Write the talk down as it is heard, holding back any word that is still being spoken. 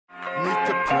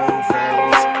the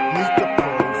Provovilles. Meet the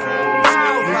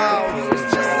Provovilles. It's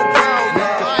just a day in the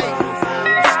life.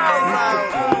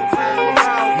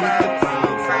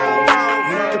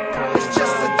 It's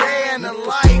just a day in the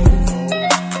life.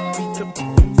 Meet the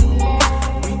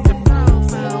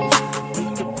Provovilles.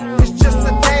 It's just a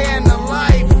day in the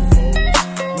life.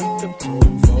 Meet the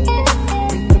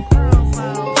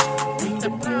Provovilles.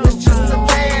 It's just a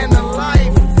day in the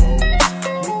life.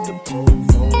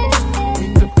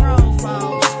 Meet the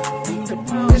Provovilles.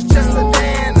 It's just a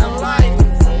day in the life.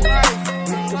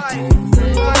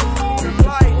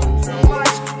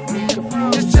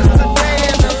 It's just a day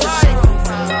in the life.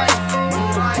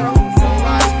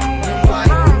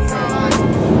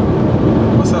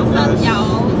 What's up, guys?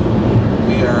 Y'all?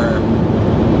 We are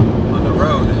on the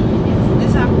road. This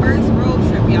is our first road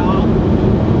trip, y'all.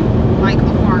 Like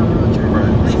a far road trip.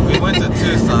 Right. We went to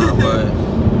Tucson, but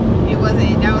It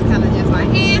wasn't, that was kind of just like,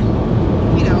 you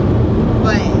know.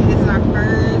 But this is our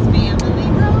first family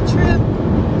road trip.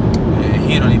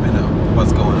 he don't even know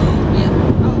what's going on. Yeah.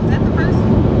 Oh, is that the first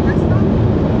stop?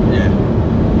 Yeah.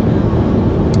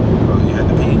 Oh, you had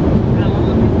to pee?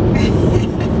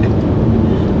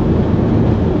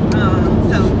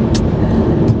 So,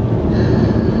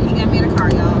 he got me in a car,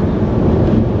 y'all.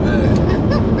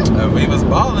 If we was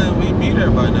balling, we beat her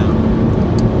by now.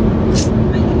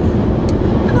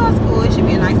 I know it's cool. It should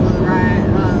be a nice little ride.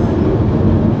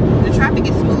 The traffic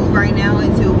is smooth right now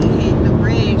until we hit the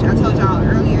bridge. I told y'all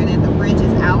earlier that the bridge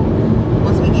is out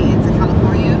once we get into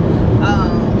California.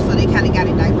 So they kind of got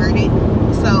it diverted.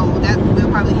 So that we'll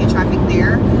probably hit traffic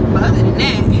there. But other than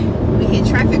that, we hit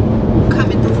traffic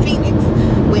coming through Phoenix,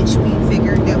 which we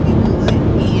figured that we would.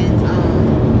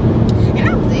 And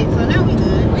that was it. So now we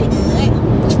good. We good.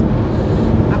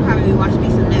 I'll probably be watching me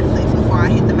some Netflix before I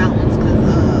hit the mountains because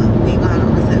we ain't gonna have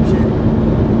no reception.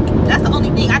 That's the only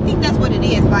thing. I think that's what it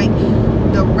is. Like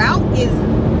the route is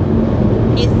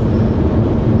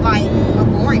like a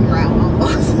boring route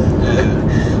almost.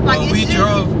 Yeah. Like Well, we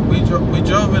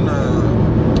drove in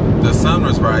the sun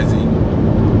was rising,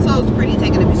 so it's pretty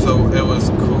taking a picture. so it was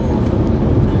cool.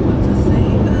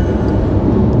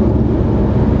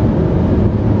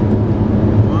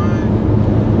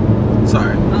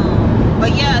 Sorry.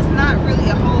 But yeah, it's not really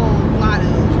a whole lot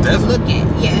of Desert. look at.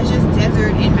 Yeah, it's just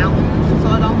desert and mountains.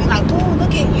 So don't be like, oh,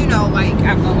 look at, you know, like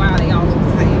after a while they all look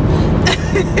the same.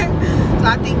 So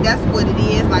I think that's what it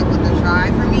is, like with the drive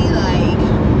for me, like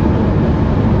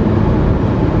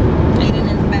Aiden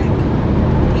in the back,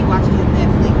 he watching his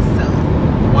Netflix, so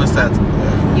Once that's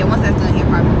once that's done, he'll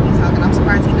probably be talking. I'm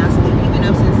surprised he's not asleep. He's been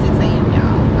up since 6 a.m.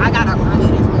 y'all. I got up early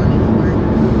this morning to work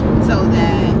so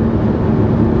that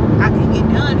I could get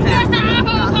done faster. I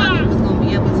thought I was gonna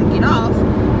be able to get off,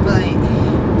 but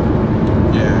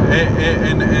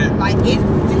yeah, like it's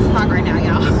 6 o'clock right now,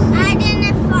 y'all.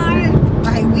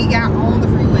 Like we got on the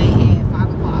freeway at 5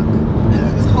 o'clock, and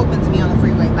we was hoping to be on the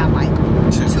freeway by like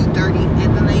 2:30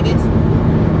 at the latest.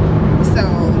 So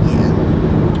yeah,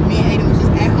 me and Aiden was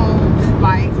just at home,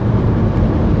 like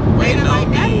waiting like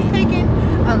on that me. is taking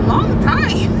a long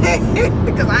time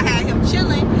because I had him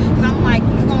chilling. Cause I'm like,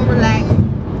 you gonna relax,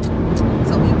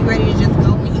 so we be ready to just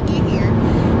go when he get here.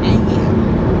 And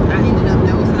yeah, I ended up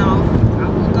dozing off. I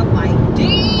woke up like,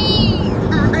 dang,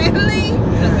 really?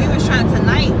 Because we was trying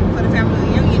tonight for the family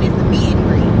reunion is the meet and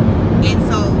greet, and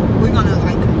so we're gonna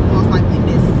like most likely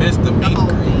miss the meet whole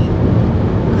and greet. thing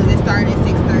because it started at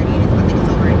 6:30 and I think it's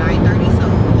over at 9:30. So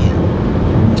yeah,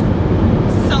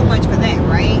 so much for that,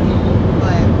 right?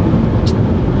 But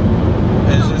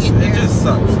It just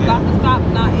sucks. Stop and stop.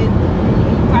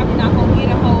 You're probably not gonna get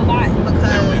a whole lot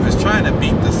because And we was trying to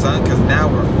beat the sun because now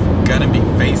we're gonna be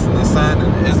facing the sun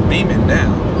and it's beaming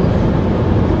down.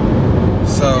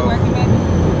 So you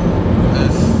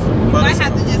might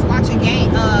have to just watch a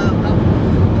game,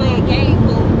 play a game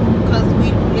because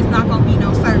it's not gonna be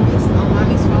no service on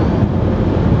mommy's phone.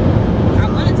 I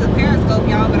wanted to Periscope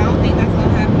y'all, but I don't think that's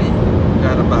gonna happen.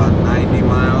 Got about 90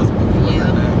 miles before Yeah,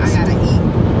 the next. I gotta eat.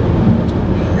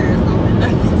 Periscope and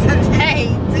nothing today.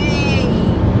 Dang.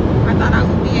 I thought I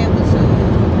would be able to.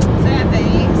 Sad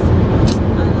face.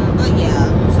 But yeah,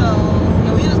 so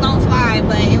we was gonna fly,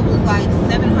 but it was like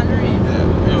 700 and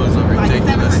It was a like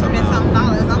ridiculous $700 and amount. something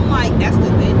dollars. I'm like, that's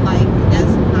stupid. Like,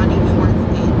 that's not even worth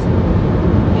it.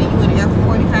 And you in there for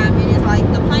 45 minutes. Like,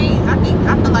 the plane, I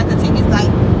feel like the tickets, like,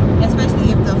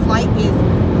 especially if the flight is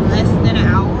less than an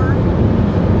hour,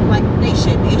 like, it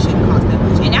shouldn't cost that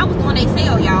much. And that was on a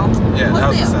sale, y'all. Yeah, what that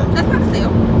was a sale? sale. That's not a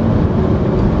sale.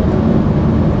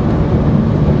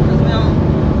 Because we don't,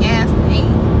 gas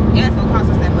don't cost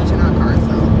us that much in our car,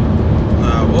 so.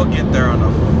 We'll get there on a.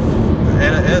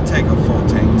 It'll take a full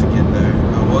tank to get there.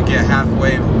 We'll get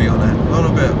halfway, we'll be on a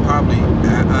little bit, probably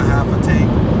a half a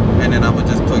tank, and then I'm gonna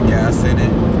just put gas in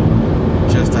it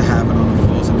just to have it on the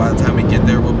full. So by the time we get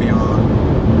there, we'll be on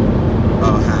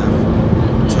half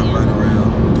to run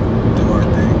around, do our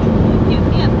thing.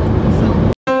 Yep. So.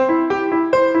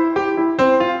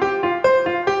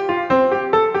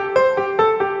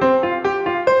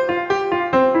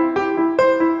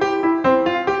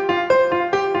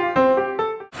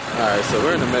 Alright, so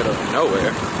we're in the middle of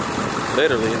nowhere.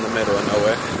 Literally in the middle of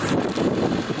nowhere.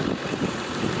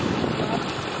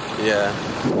 Yeah.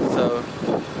 So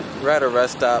we're at a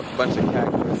rest stop, bunch of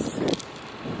cactus.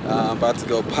 I'm about to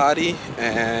go potty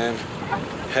and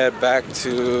head back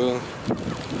to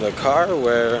the car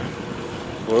where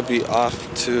we'll be off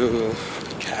to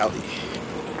Cali.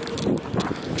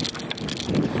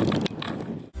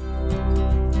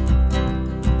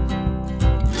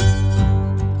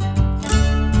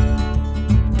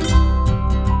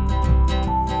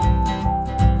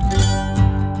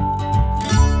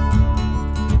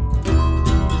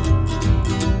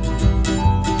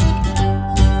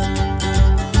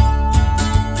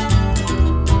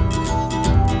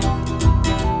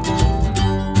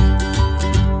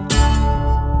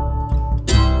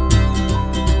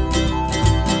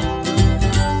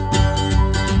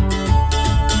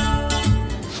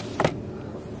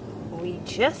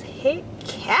 Just hit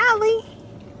Cali.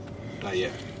 Not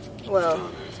yet. Well,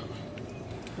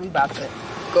 we about to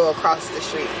go across the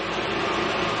street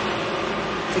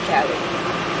to Cali.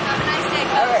 Have a nice day.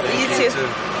 All right, you too.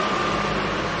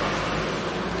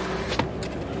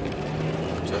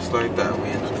 Just like that, we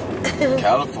in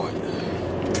California.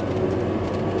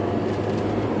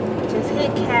 Just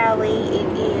hit Cali.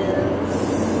 It is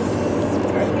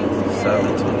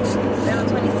 7:26.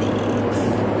 7:26.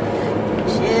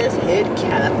 Just hit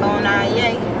California,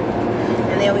 yay.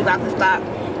 And then we about to stop.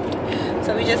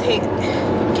 So we just hit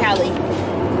Cali.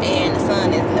 And the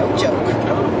sun is no joke.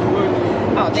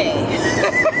 Oh, dang.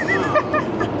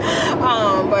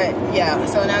 But yeah,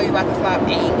 so now we about to stop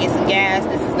and get some gas.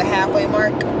 This is the halfway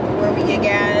mark where we get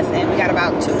gas. And we got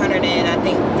about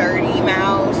 230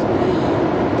 miles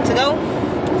to go.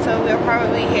 So we'll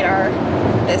probably hit our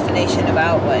destination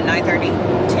about, what, 9:30,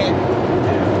 10?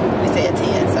 We said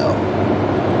 10, so.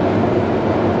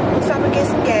 Stop and get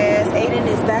some gas. Aiden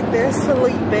is back there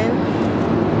sleeping.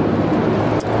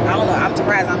 I don't know. I'm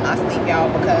surprised I'm not asleep, y'all,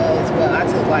 because, well, I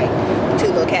took like 2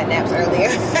 little cat naps earlier.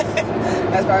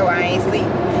 That's probably why I ain't sleep,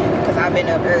 because I've been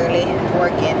up early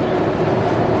working.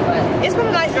 But it's been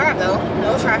a nice drive, though.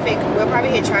 No traffic. We'll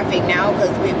probably hit traffic now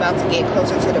because we're about to get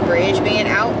closer to the bridge being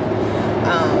out.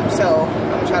 So I'm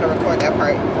gonna try to record that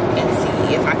part and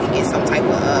see if I can get some type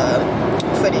of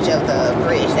footage of the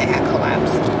bridge that had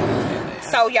collapsed.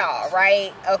 So y'all,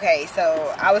 right? Okay,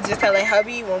 so I was just telling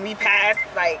hubby when we passed,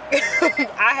 like,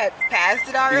 I had passed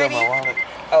it already. You got my wallet?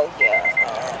 Oh yeah.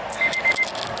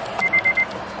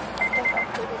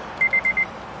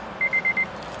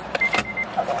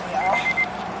 Hold on, y'all.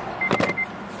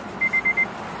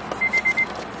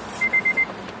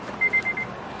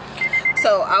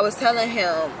 So I was telling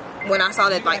him when I saw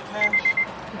that, like,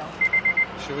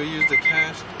 should we use the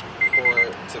cash for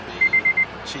it to be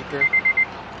cheaper?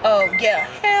 oh yeah,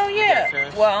 hell You yeah. got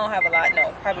cash? Well, I don't have a lot.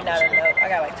 No, probably not enough. I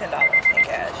got like $10 in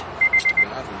cash. No,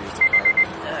 I have to use the card.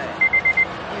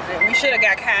 Alright. We should have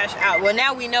got cash out. Well,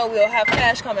 now we know we'll have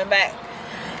cash coming back.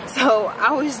 So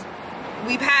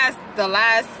we passed the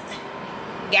last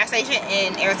gas station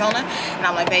in Arizona, and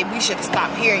I'm like, babe, we should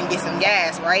stop here and get some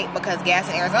gas, right? Because gas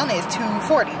in Arizona is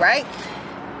 $2.40, right?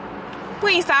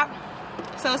 We ain't stopped.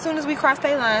 So as soon as we cross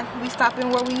state line, we stop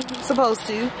in where we supposed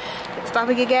to. Stop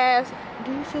and get gas.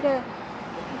 Do you see that?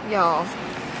 Y'all,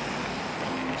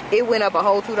 it went up a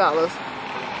whole $2.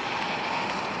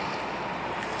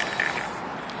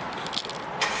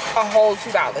 A whole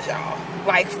 $2, y'all.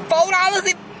 Like $4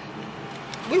 if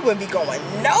we wouldn't be going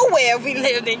nowhere if we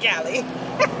lived in Cali.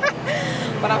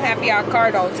 But I'm happy our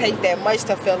car don't take that much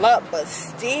to fill up, but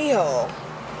still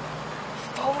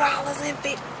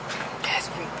 $4.50. That's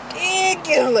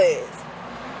ridiculous.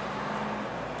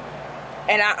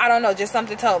 And I don't know, just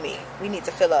something told me we need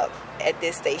to fill up at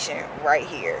this station right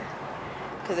here,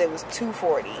 because it was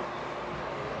 $2.40.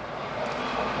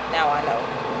 Now I know.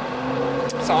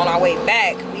 So on our way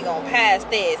back, we gonna pass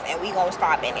this and we gonna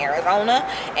stop in Arizona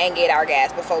and get our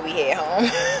gas before we head home.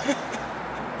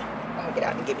 I'm gonna get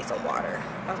out and get me some water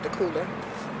out the cooler.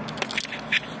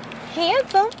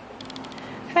 Handsome.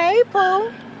 Hey,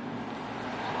 Pooh.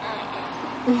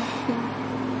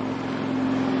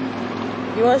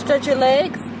 You want to stretch your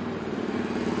legs?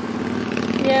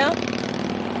 Yeah?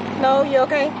 No, you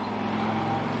okay?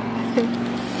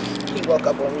 He woke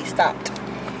up when we stopped.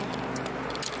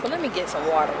 But let me get some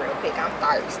water real quick. I'm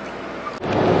thirsty.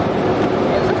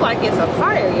 It looks like it's a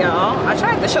fire, y'all. I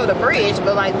tried to show the bridge,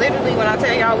 but like literally when I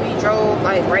tell y'all we drove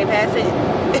like right past it.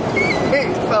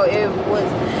 So it was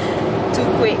too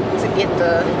quick to get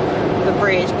the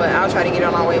bridge, but I'll try to get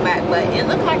on our way back. But it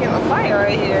looked like it's a fire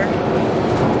right here.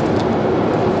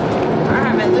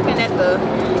 I've been looking at this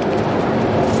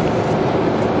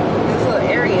little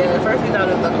area. At first we thought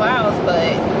it was the clouds,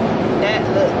 but that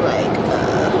looked like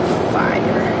a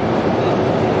fire.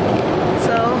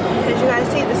 So as you guys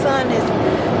see, the sun is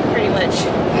pretty much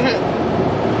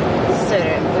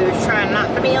setting. We were trying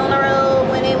not to be on the road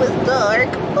when it was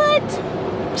dark, but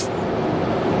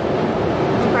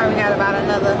we probably got about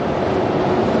another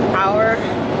hour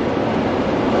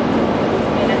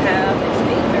and a half.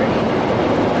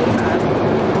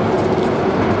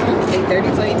 It's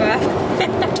 8:30, 25.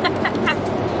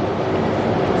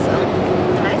 So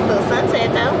nice little sunset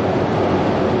though.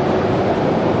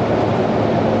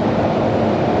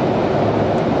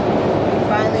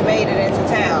 Finally made it into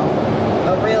town. A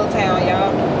real town,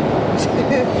 y'all.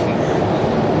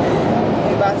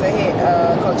 We're about to hit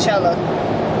Coachella.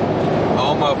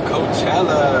 Home of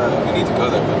Coachella. We need to go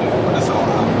there one day when it's all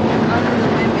out. Under the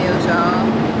windmills, y'all.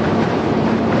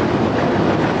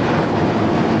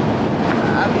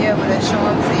 I'll be able to show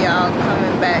them to y'all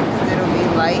coming back because it'll be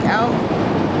light out.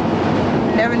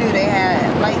 Never knew they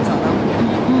had lights on them.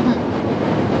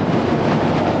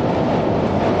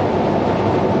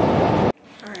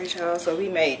 Alright, y'all, so we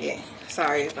made it.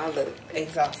 Sorry if I look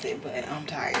exhausted, but I'm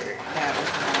tired. That was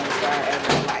the longest ride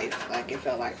ever in life. Like, it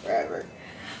felt like forever.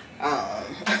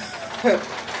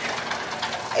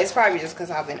 It's probably just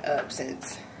because I've been up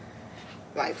since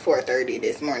like 4:30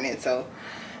 this morning. So,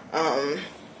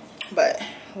 but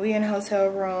we in a hotel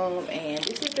room, and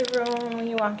this is the room when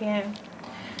you walk in,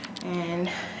 and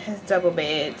it's double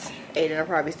beds. Aiden will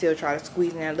probably still try to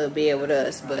squeeze in that little bed with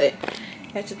us, but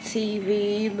got your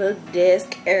TV, little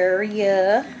desk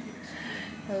area,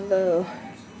 a little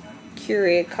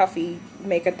Keurig coffee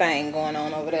maker thing going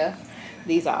on over there.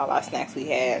 These are all our snacks we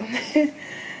had.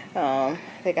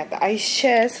 They got the ice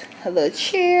chest, a little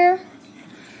chair,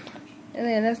 and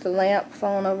then that's the lamp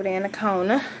phone over there in the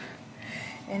corner.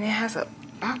 And it has a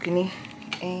balcony,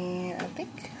 and I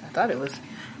thought it was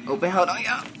open. Hold on,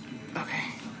 y'all. Okay.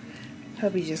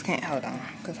 Hubby just can't, hold on,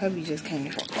 because hubby just came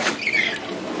from,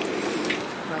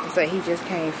 like I say, he just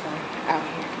came from out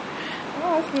here.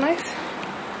 Oh, it's a nice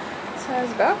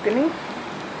size balcony.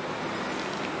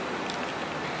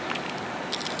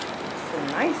 It's a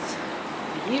nice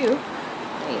view.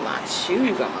 I need my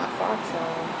shoes on, my Fox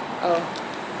on. Oh,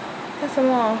 that's a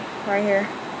mall right here.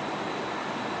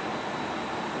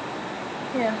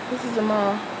 Yeah, this is the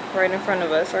mall right in front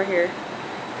of us right here,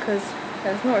 because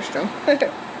that's Nordstrom.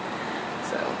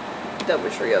 So,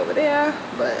 Doubletree over there,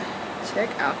 but check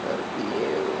out the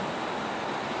view.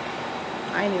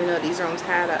 I didn't even know these rooms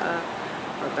had a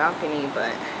balcony,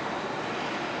 but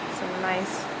it's a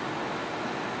nice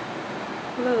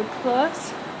little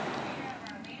plus.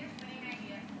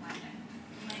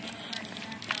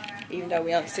 Even though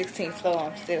we're on the 16th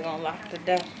floor, I'm still gonna lock the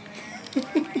door.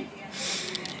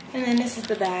 And then this is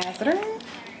the bathroom.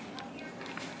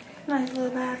 Nice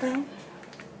little bathroom.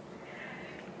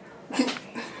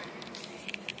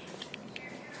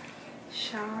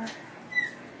 Shower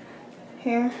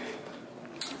here.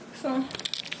 So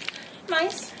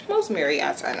nice. Most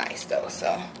Marriotts are nice though.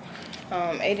 So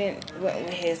Aiden went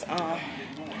with his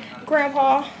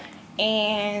grandpa,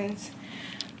 and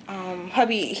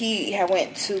hubby, he had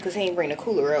went to, because he didn't bring the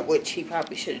cooler up, which he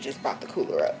probably should have just brought the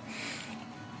cooler up.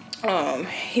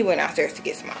 He went downstairs to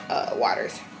get some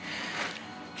waters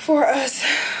for us.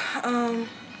 And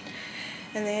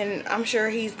then I'm sure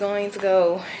he's going to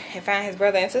go and find his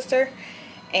brother and sister.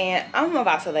 And I'm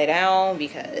about to lay down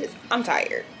because I'm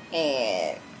tired.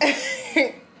 And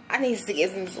I need to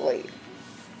get some sleep.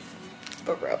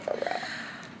 For real, for real.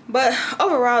 But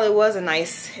overall, it was a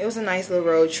nice little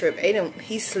road trip. Aiden,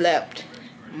 he slept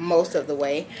most of the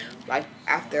way. Like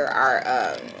after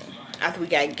we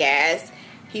got gas,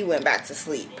 he went back to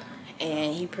sleep,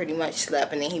 and he pretty much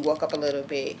slept, and then he woke up a little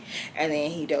bit, and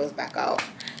then he dozed back off.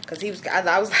 Cause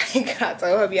I was like, I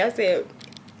told hubby, I said,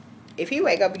 if he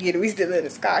wake up again and we still in the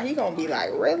sky, he gonna be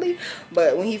like, really?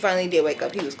 But when he finally did wake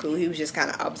up, he was cool. He was just kind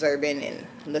of observing and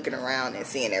looking around and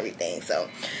seeing everything. So,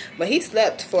 but he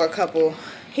slept for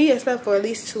he had slept for at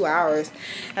least 2 hours.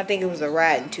 I think it was a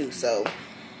ride too. So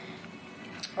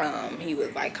He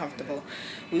was like comfortable.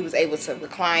 We was able to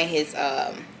recline his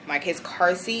like his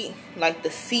car seat, like the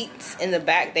seats in the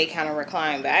back, they kind of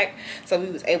recline back, so we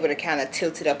was able to kind of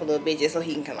tilt it up a little bit just so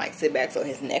he can like sit back so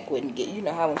his neck wouldn't get, you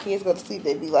know how when kids go to sleep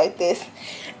they be like this.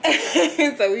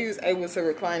 So we was able to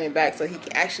recline it back so he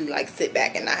can actually like sit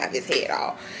back and not have his head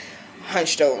all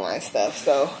hunched over and stuff.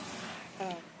 So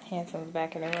Hansom's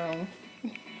back in the room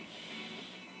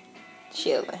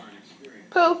chilling.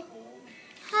 Pooh.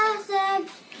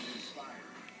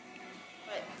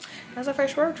 That's our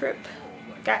first road trip.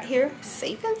 Got here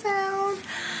safe and sound,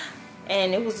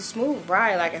 and it was a smooth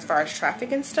ride, like as far as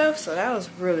traffic and stuff, so that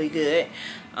was really good.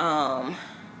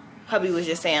 Hubby was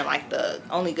just saying like the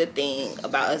only good thing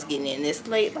about us getting in this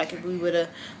late, like if we would have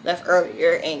left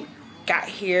earlier and got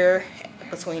here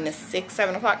between the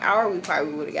 6-7 o'clock hour, we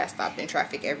probably would have got stopped in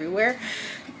traffic everywhere,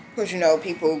 because you know,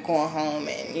 people going home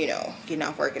and, you know, getting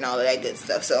off work and all of that good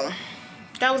stuff. So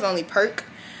that was the only perk,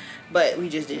 but we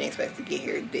just didn't expect to get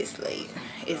here this late.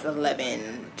 It's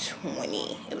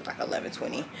 11:20. It was like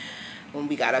 11:20 when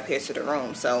we got up here to the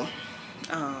room. So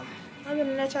other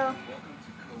than that, y'all,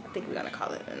 I think we're gonna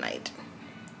call it a night.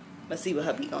 Let's see what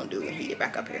hubby gonna do when he get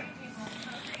back up here,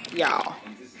 y'all.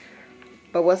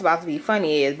 But what's about to be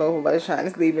funny is both of us trying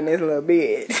to sleep in this little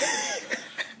bed.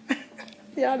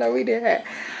 Y'all know we did have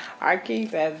our king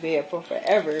size bed for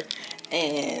forever.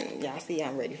 And y'all see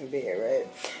I'm ready for bed, right?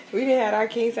 We done had our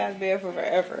king size bed for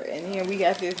forever, and then we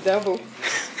got this double.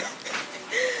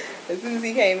 As soon as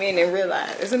he came in and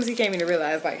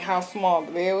realized like how small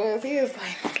the bed was, he was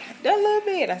like, that little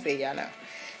bed. I said, y'all know.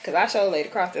 Because I showed laid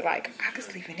across it like, I could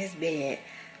sleep in this bed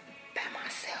by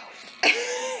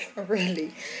myself.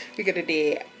 Really. We could have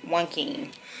did one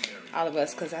king, all of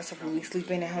us, because that's what we sleep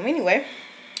in at home anyway.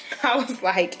 I was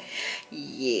like,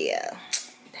 yeah.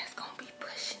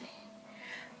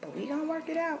 But we gonna work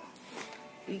it out.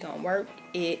 We gonna work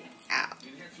it out.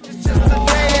 It's just a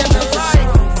day in the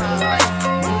life.